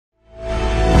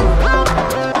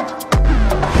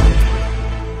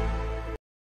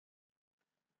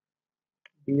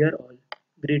Dear all,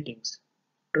 greetings.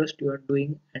 Trust you are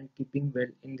doing and keeping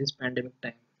well in this pandemic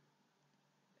time.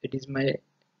 It is my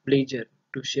pleasure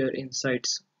to share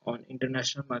insights on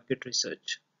international market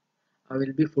research. I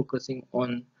will be focusing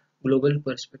on global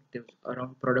perspectives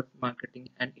around product marketing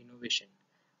and innovation.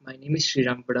 My name is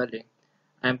Sriram Padale.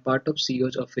 I am part of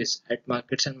CEO's office at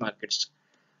Markets and Markets.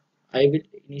 I will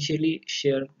initially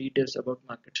share details about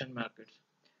Markets and Markets.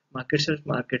 Markets and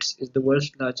Markets is the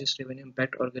world's largest revenue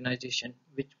impact organization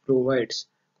which provides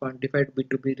quantified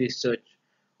B2B research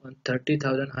on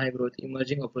 30,000 high growth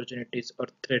emerging opportunities or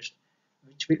threats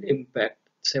which will impact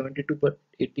 70 to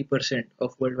 80%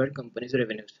 of worldwide companies'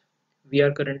 revenues. We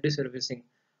are currently servicing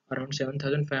around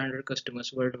 7,500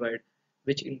 customers worldwide,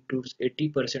 which includes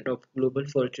 80% of global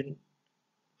Fortune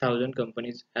 1000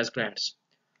 companies as clients.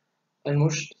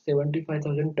 Almost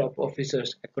 75,000 top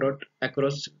officers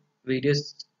across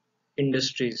various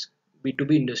industries,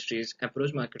 B2B industries,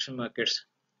 approach Markets and Markets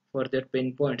for their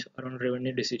pain points around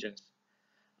revenue decisions.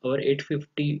 Our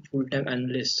 850 full-time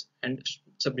analysts and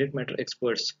subject matter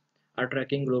experts are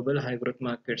tracking global high-growth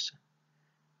markets.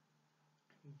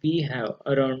 We have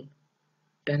around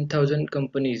 10,000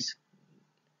 companies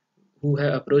who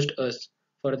have approached us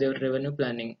for their revenue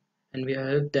planning, and we have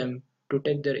helped them to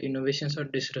take their innovations or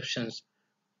disruptions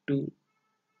to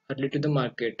early to the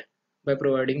market by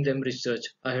providing them research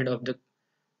ahead of the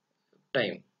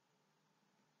time.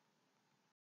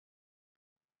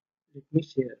 Let me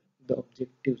share the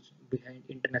objectives behind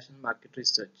international market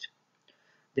research.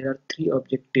 There are three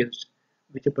objectives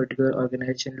which a particular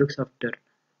organization looks after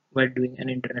while doing an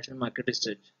international market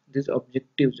research. These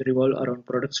objectives revolve around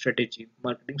product strategy,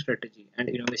 marketing strategy, and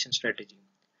innovation strategy.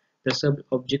 The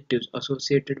sub-objectives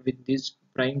associated with these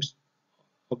prime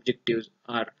objectives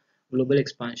are global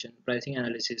expansion, pricing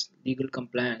analysis, legal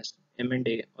compliance,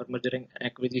 M&A or merger and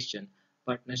acquisition,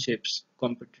 partnerships,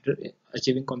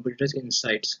 achieving competitors'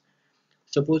 insights.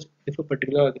 Suppose if a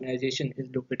particular organization is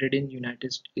located in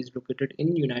United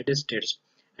States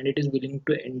and it is willing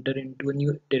to enter into a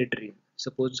new territory,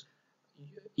 suppose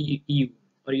EU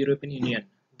or European Union,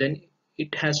 then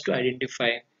it has to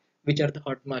identify which are the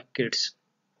hot markets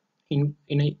in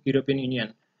a European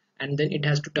Union, and then it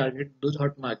has to target those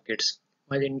hot markets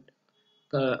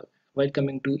uh, while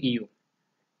coming to EU.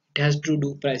 It has to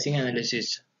do pricing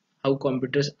analysis, how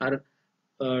competitors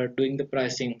are doing the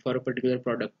pricing for a particular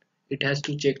product. It has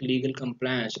to check legal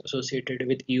compliance associated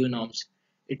with EU norms.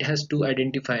 It has to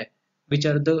identify which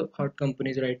are the hot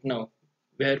companies right now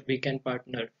where we can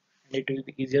partner, and it will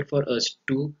be easier for us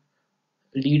to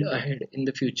lead ahead in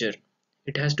the future.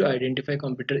 It has to identify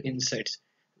competitor insights.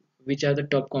 Which are the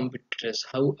top competitors?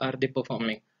 How are they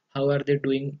performing? How are they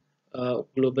doing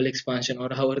global expansion, or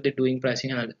how are they doing pricing?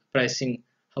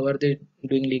 How are they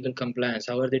doing legal compliance?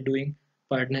 How are they doing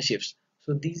partnerships?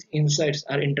 So these insights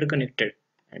are interconnected,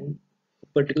 and a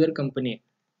particular company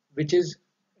which is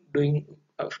doing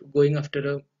going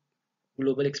after a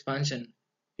global expansion,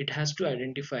 it has to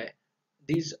identify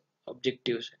these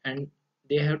objectives, and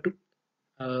they have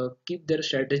to keep their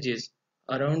strategies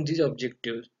around these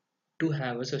objectives to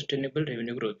have a sustainable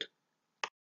revenue growth.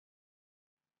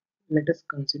 Let us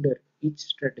consider each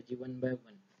strategy one by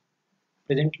one.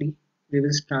 Presently, we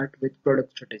will start with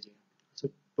product strategy. So,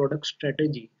 product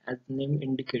strategy, as the name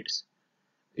indicates,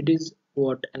 it is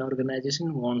what an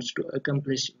organization wants to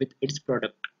accomplish with its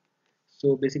product.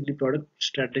 So, basically, product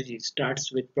strategy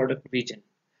starts with product vision.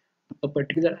 A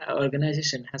particular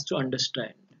organization has to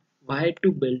understand why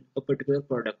to build a particular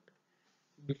product.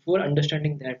 Before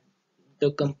understanding that,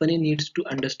 the company needs to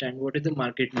understand what is the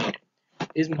market need.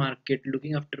 Is market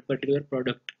looking after a particular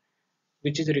product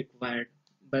which is required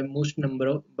by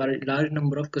large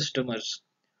number of customers,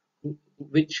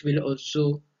 which will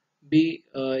also be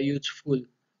useful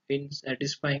in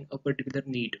satisfying a particular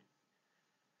need.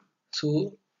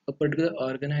 So a particular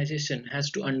organization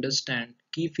has to understand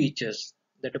key features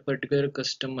that a particular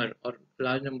customer or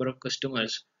large number of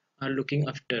customers are looking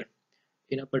after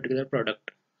in a particular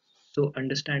product. So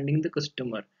understanding the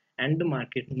customer and the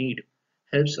market need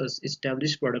helps us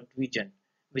establish product vision,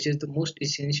 which is the most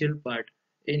essential part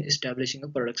in establishing a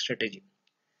product strategy.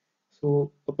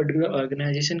 So a particular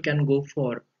organization can go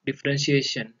for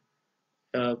differentiation.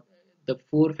 Uh, the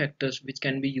four factors which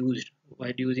can be used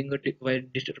while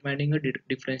determining a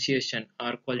differentiation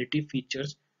are quality,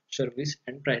 features, service,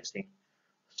 and pricing.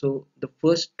 So the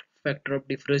first factor of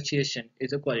differentiation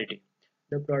is the quality.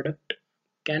 The product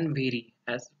can vary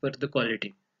as per the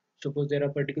quality. Suppose there are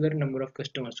particular number of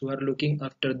customers who are looking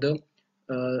after the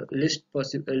list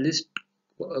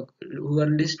who are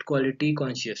list quality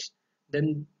conscious.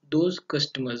 Then those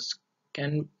customers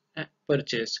can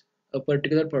purchase a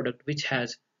particular product which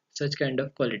has such kind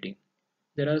of quality.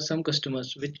 There are some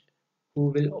customers which who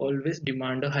will always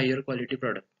demand a higher quality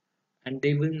product, and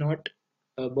they will not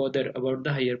bother about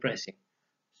the higher pricing.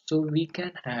 So we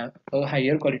can have a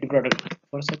higher quality product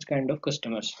for such kind of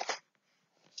customers.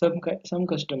 Some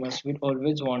customers will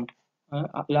always want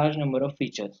a large number of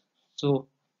features. So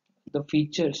the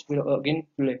features will again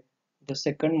play the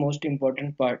second most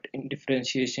important part in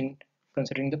differentiation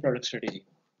considering the product strategy.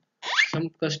 Some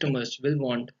customers will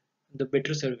want the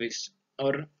better service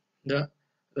or the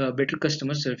better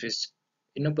customer service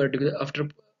in a particular after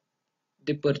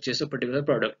they purchase a particular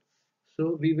product.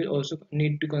 So we will also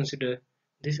need to consider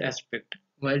this aspect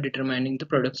while determining the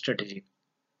product strategy.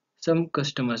 Some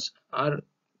customers are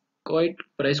quite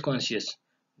price conscious.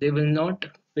 They will not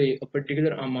pay a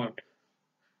particular amount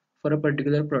for a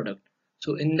particular product.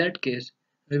 So in that case,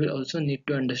 we will also need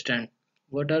to understand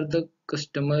what are the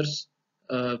customers'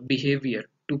 behavior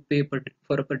to pay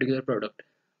for a particular product.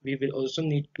 We will also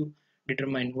need to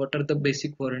determine what are the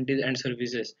basic warranties and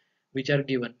services which are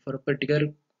given for a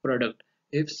particular product.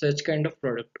 If such kind of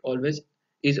product always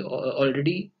is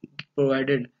already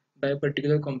provided by a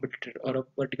particular competitor or a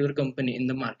particular company in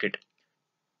the market.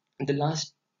 The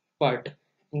last part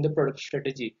in the product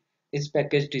strategy is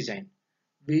package design.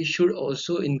 We should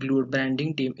also include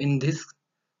branding team in this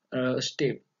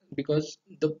step because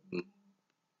the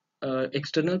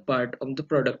external part of the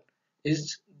product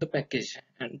is the package,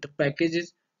 and the package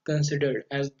is considered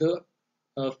as the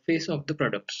face of the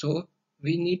product. So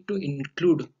we need to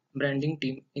include branding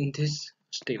team in this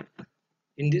step.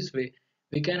 In this way,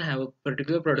 we can have a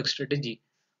particular product strategy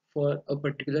for a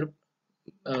particular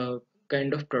uh,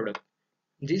 kind of product.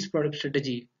 This product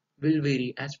strategy will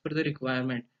vary as per the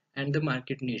requirement and the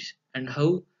market needs and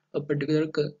how a particular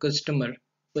customer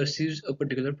perceives a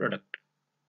particular product.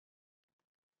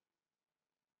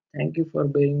 Thank you for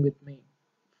bearing with me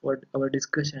for our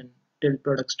discussion till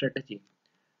product strategy.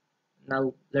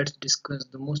 Now let's discuss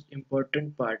the most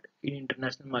important part in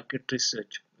international market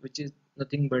research, which is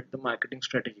nothing but the marketing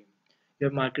strategy.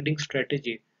 Your marketing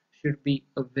strategy should be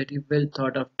a very well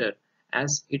thought after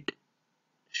as it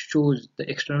shows the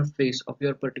external face of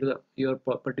your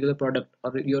particular product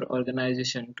or your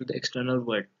organization to the external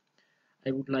world.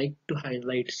 I would like to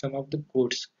highlight some of the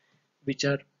quotes which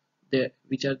are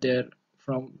there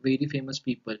from very famous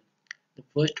people. The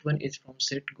first one is from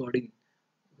Seth Godin,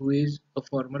 who is a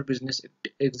former business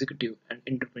executive and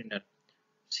entrepreneur.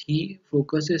 He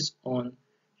focuses on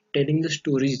telling the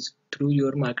stories through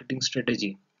your marketing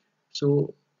strategy.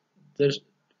 So the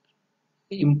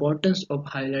importance of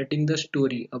highlighting the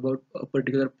story about a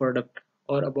particular product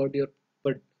or about your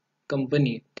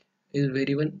company is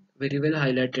very well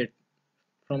highlighted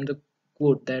from the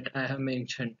quote that I have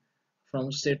mentioned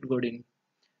from Seth Godin.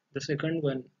 The second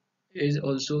one is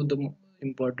also the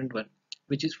important one,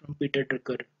 which is from Peter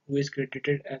Drucker, who is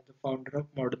credited as the founder of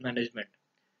modern management.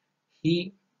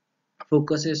 He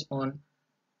focuses on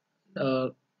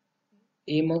the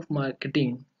aim of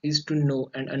marketing is to know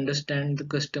and understand the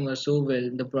customer so well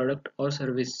the product or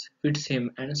service fits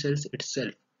him and sells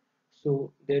itself.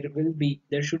 So there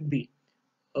should be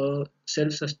a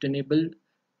self-sustainable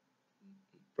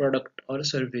product or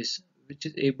service which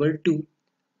is able to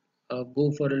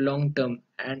go for a long term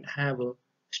and have a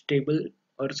stable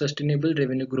or sustainable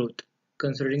revenue growth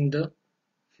considering the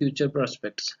future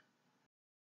prospects.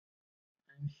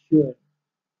 I'm sure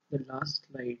the last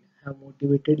slide have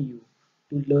motivated you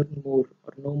to learn more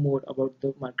or know more about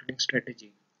the marketing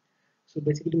strategy. So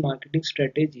basically marketing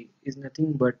strategy is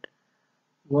nothing but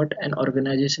what an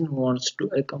organization wants to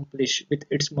accomplish with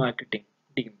its marketing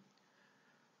team.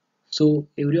 So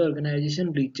every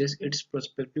organization reaches its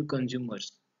prospective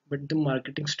consumers, but the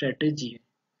marketing strategy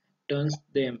turns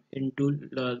them into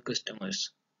loyal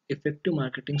customers. Effective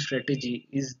marketing strategy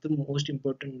is the most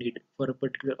important need for a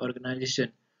particular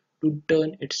organization to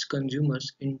turn its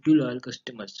consumers into loyal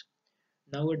customers.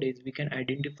 Nowadays, we can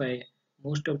identify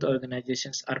most of the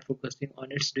organizations are focusing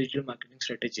on its digital marketing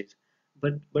strategies.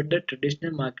 But the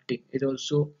traditional marketing is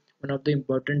also one of the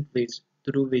important ways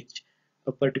through which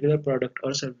a particular product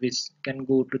or service can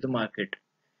go to the market.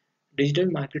 Digital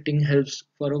marketing helps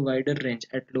for a wider range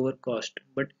at lower cost,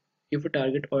 but if a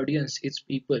target audience is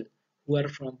people who are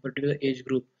from particular age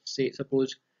group, say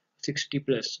suppose 60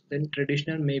 plus, then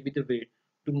traditional may be the way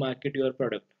to market your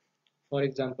product. For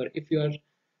example, if you are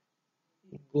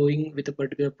going with a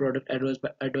particular product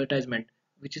advertisement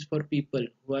which is for people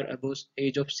who are above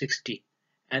age of 60,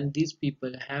 and these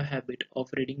people have habit of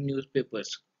reading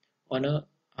newspapers on a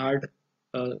hard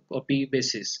copy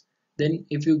basis, then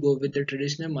if you go with the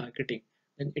traditional marketing,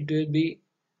 then it will be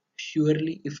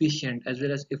surely efficient as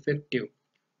well as effective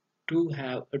to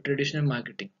have a traditional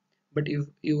marketing. But if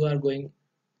you are going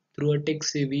through a tech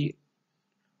savvy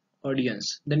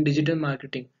audience, then digital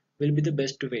marketing will be the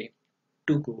best way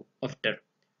to go after.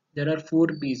 There are 4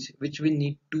 P's which we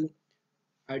need to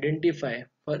identify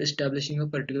for establishing a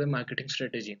particular marketing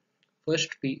strategy.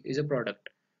 First P is a product.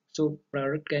 So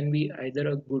product can be either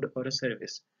a good or a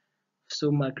service.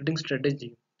 So marketing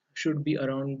strategy should be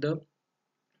around the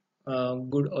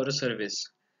good or a service.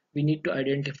 We need to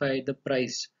identify the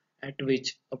price at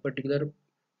which a particular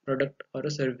product or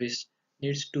a service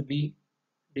needs to be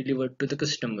delivered to the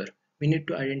customer. We need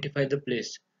to identify the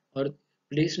place, or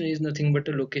place is nothing but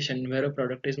a location where a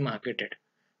product is marketed.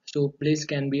 So place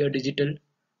can be a digital,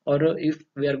 or if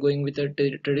we are going with a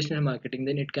traditional marketing,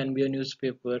 then it can be a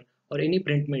newspaper or any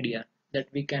print media that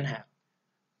we can have.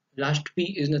 Last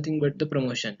P is nothing but the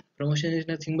promotion. Promotion is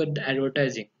nothing but the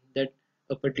advertising that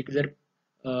a particular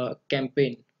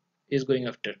campaign is going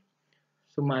after.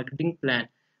 So marketing plan,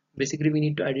 basically we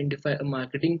need to identify a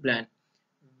marketing plan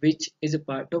which is a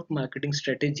part of marketing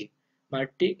strategy.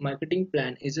 Marketing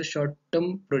plan is a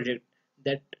short-term project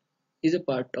that is a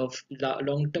part of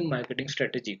long-term marketing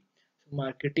strategy. So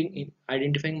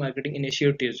identifying marketing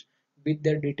initiatives with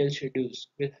their detailed schedules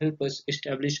will help us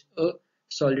establish a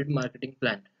solid marketing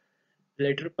plan. The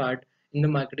later part in the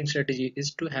marketing strategy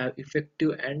is to have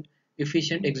effective and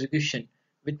efficient execution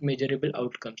with measurable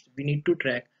outcomes. We need to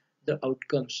track the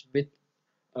outcomes with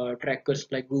trackers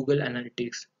like Google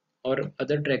Analytics or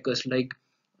other trackers like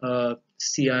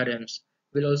CRMs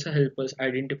will also help us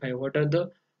identify what are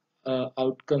the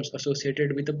outcomes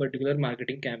associated with a particular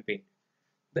marketing campaign.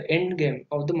 The end game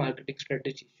of the marketing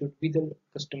strategy should be the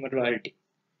customer loyalty.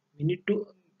 We need to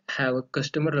have a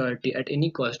customer loyalty at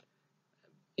any cost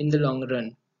in the long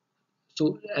run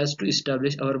so as to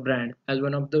establish our brand as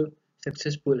one of the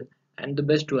successful and the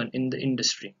best one in the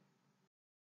industry.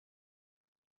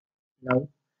 Now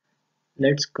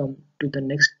let's come to the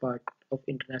next part of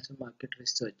international market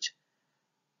research,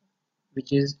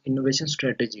 which is innovation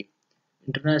strategy.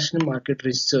 International market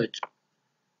research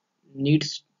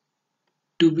needs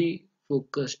to be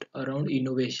focused around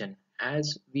innovation,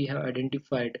 as we have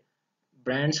identified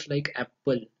brands like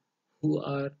Apple, who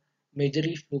are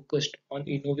majorly focused on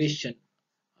innovation,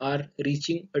 are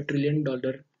reaching $1 trillion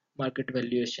market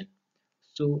valuation.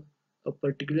 So, a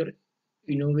particular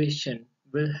innovation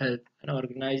will help an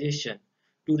organization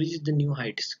to reach the new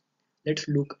heights. Let's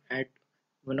look at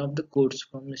one of the quotes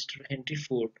from Mr. Henry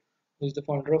Ford, who is the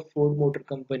founder of Ford Motor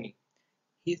Company.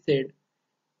 He said,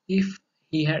 if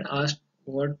he had asked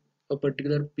what a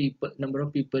particular number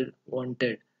of people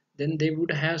wanted, then they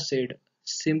would have said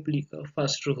simply a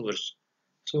faster horse.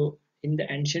 So, in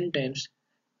the ancient times,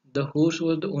 the horse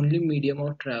was the only medium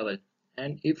of travel,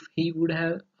 and if he would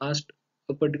have asked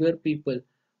a particular people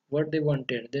what they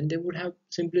wanted, then they would have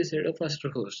simply said a faster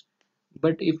horse.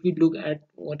 But if we look at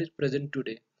what is present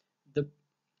today, the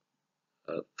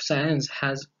science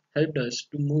has helped us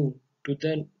to move to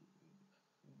the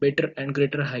better and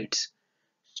greater heights.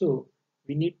 So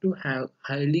we need to have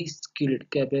highly skilled,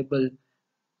 capable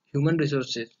human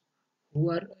resources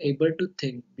who are able to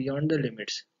think beyond the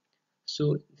limits.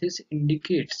 So this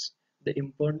indicates the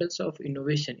importance of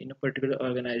innovation in a particular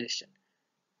organization.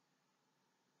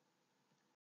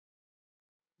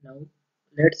 Now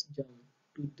let's jump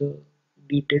to the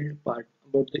detailed part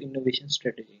about the innovation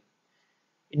strategy.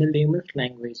 In a layman's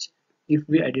language, if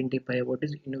we identify what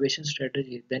is innovation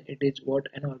strategy, then it is what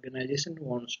an organization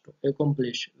wants to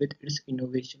accomplish with its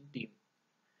innovation team.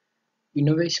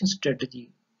 Innovation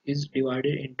strategy is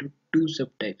divided into 2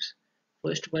 subtypes.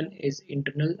 First one is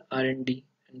internal R&D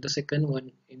and the second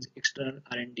one is external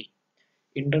R&D.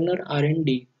 Internal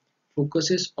R&D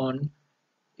focuses on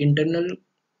internal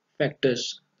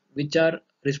factors which are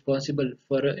responsible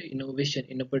for innovation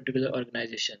in a particular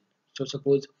organization. So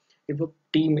suppose if a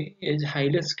team is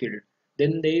highly skilled,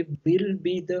 then they will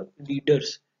be the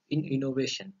leaders in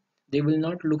innovation. They will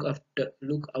not look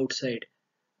outside,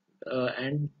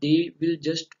 and they will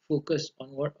just focus on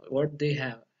what they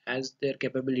have as their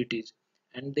capabilities,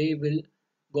 and they will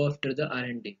go after the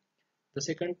R&D. The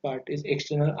second part is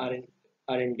external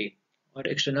R&D or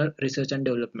external research and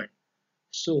development.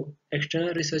 So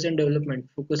external research and development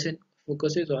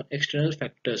focuses on external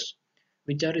factors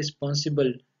which are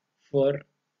responsible for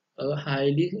a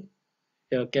highly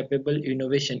capable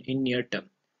innovation in near term.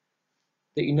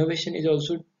 The innovation is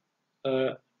also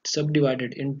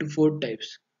subdivided into 4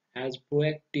 types as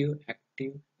proactive,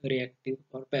 active, reactive,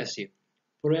 or passive.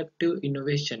 Proactive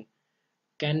innovation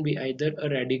can be either a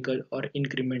radical or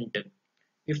incremental.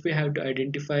 If we have to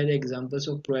identify the examples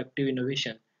of proactive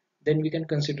innovation, then we can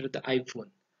consider the iPhone.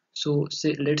 So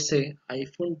let's say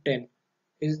iPhone 10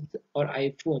 is or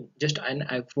iPhone, just an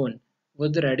iPhone,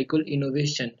 was the radical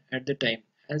innovation at the time,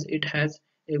 as it has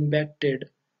impacted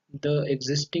the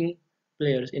existing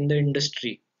players in the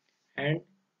industry, and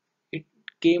it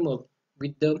came up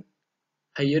with the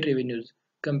higher revenues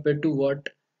compared to what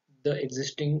the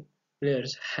existing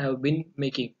players have been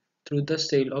making through the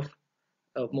sale of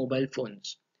mobile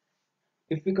phones.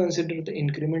 If we consider the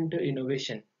incremental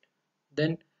innovation,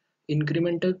 then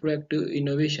incremental proactive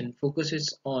innovation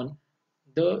focuses on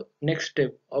the next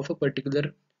step of a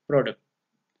particular product.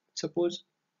 Suppose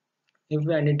if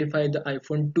we identify the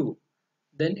iPhone 2,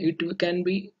 then it can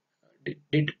be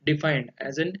defined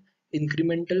as an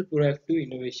incremental proactive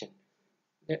innovation.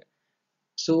 Yeah.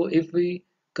 So if we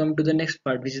come to the next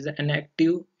part, which is an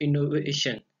active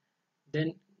innovation,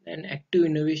 then an active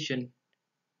innovation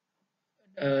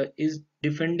is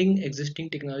defending existing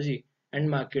technology and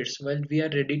markets while we are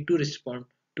ready to respond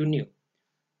to new.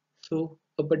 So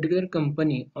a particular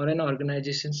company or an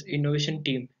organization's innovation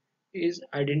team is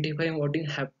identifying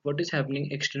what is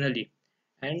happening externally,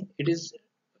 and it is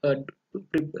uh,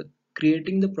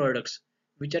 creating the products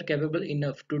which are capable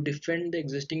enough to defend the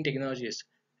existing technologies,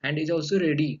 and is also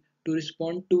ready to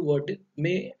respond to what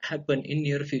may happen in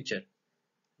near future.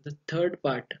 The third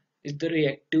part is the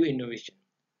reactive innovation.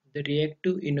 The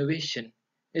reactive innovation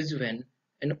is when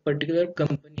a particular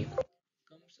company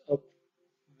comes up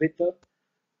with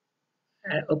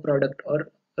a product or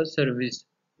a service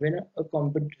when a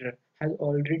competitor has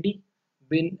already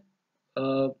been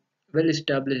uh, well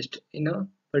established in a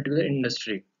particular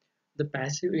industry. The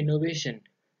passive innovation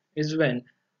is when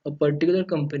a particular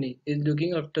company is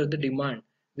looking after the demand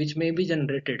which may be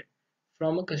generated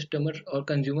from a customer or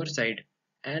consumer side,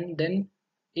 and then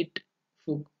it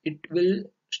it will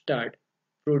start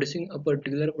producing a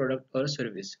particular product or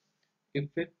service.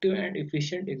 Effective and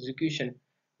efficient execution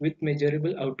with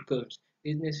measurable outcomes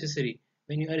is necessary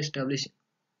when you are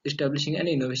establishing an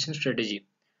innovation strategy.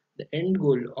 The end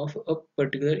goal of a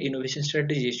particular innovation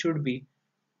strategy should be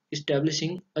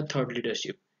establishing a thought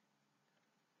leadership.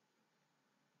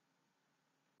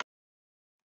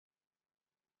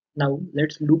 Now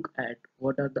let's look at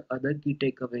what are the other key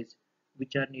takeaways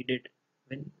which are needed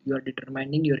when you are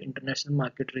determining your international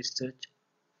market research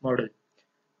model.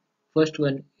 First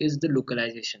one is the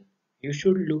localization. You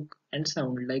should look and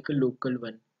sound like a local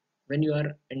one when you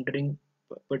are entering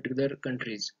particular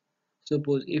countries.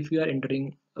 Suppose if you are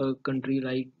entering a country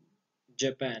like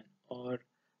Japan, or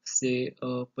say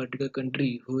a particular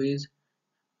country who is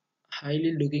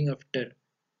highly looking after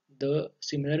the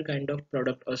similar kind of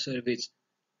product or service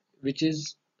which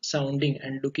is sounding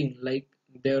and looking like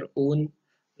their own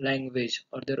language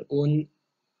or their own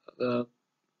uh,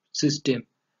 system,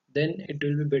 then it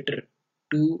will be better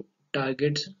to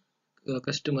target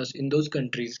customers in those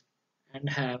countries and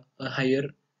have a higher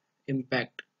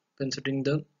impact considering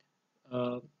the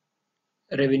uh,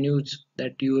 revenues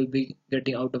that you will be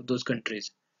getting out of those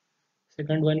countries.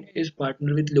 Second one is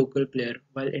partner with local player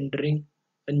while entering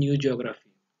a new geography.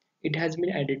 It has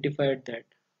been identified that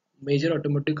major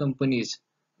automotive companies,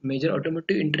 major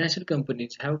automotive international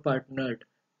companies have partnered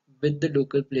with the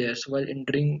local players while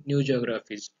entering new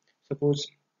geographies. Suppose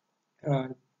uh,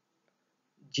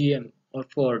 GM or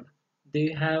Ford,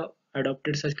 they have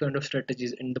adopted such kind of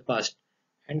strategies in the past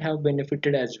and have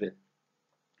benefited as well.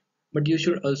 But you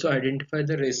should also identify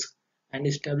the risk and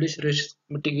establish risk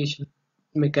mitigation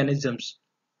mechanisms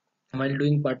while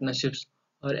doing partnerships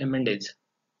or M&As.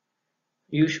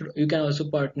 You can also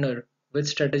partner with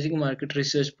strategic market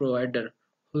research provider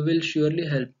who will surely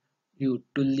help you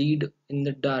to lead in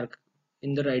the dark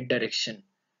in the right direction.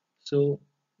 So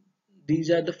these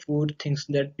are the four things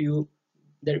that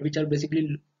which are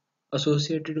basically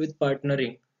associated with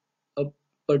partnering a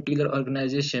particular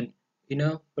organization in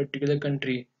a particular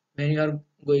country when you are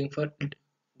going for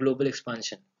global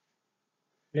expansion.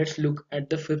 Let's look at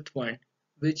the fifth point,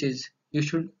 which is you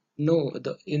should know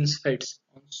the insights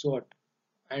on SWOT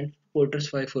and Porter's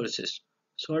five forces.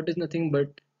 SWOT is nothing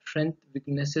but strength,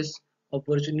 weaknesses,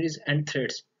 opportunities, and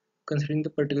threats considering the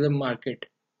particular market,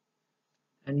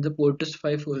 and the Porter's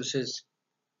five forces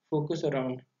focus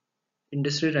around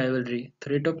industry rivalry,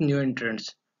 threat of new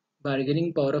entrants,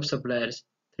 bargaining power of suppliers,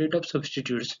 threat of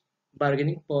substitutes,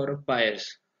 bargaining power of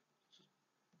buyers.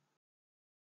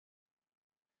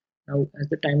 Now, as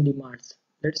the time demands,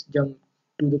 let's jump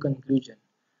to the conclusion.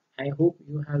 I hope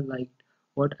you have liked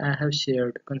what I have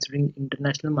shared considering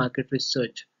international market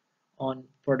research on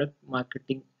product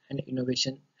marketing and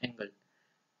innovation angle.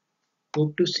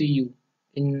 Hope to see you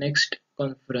in next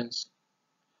conference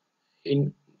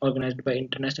in organized by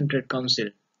International Trade Council.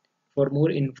 For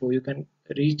more info, you can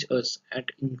reach us at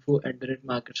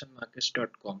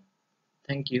info@marketsandmarkets.com.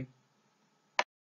 Thank you.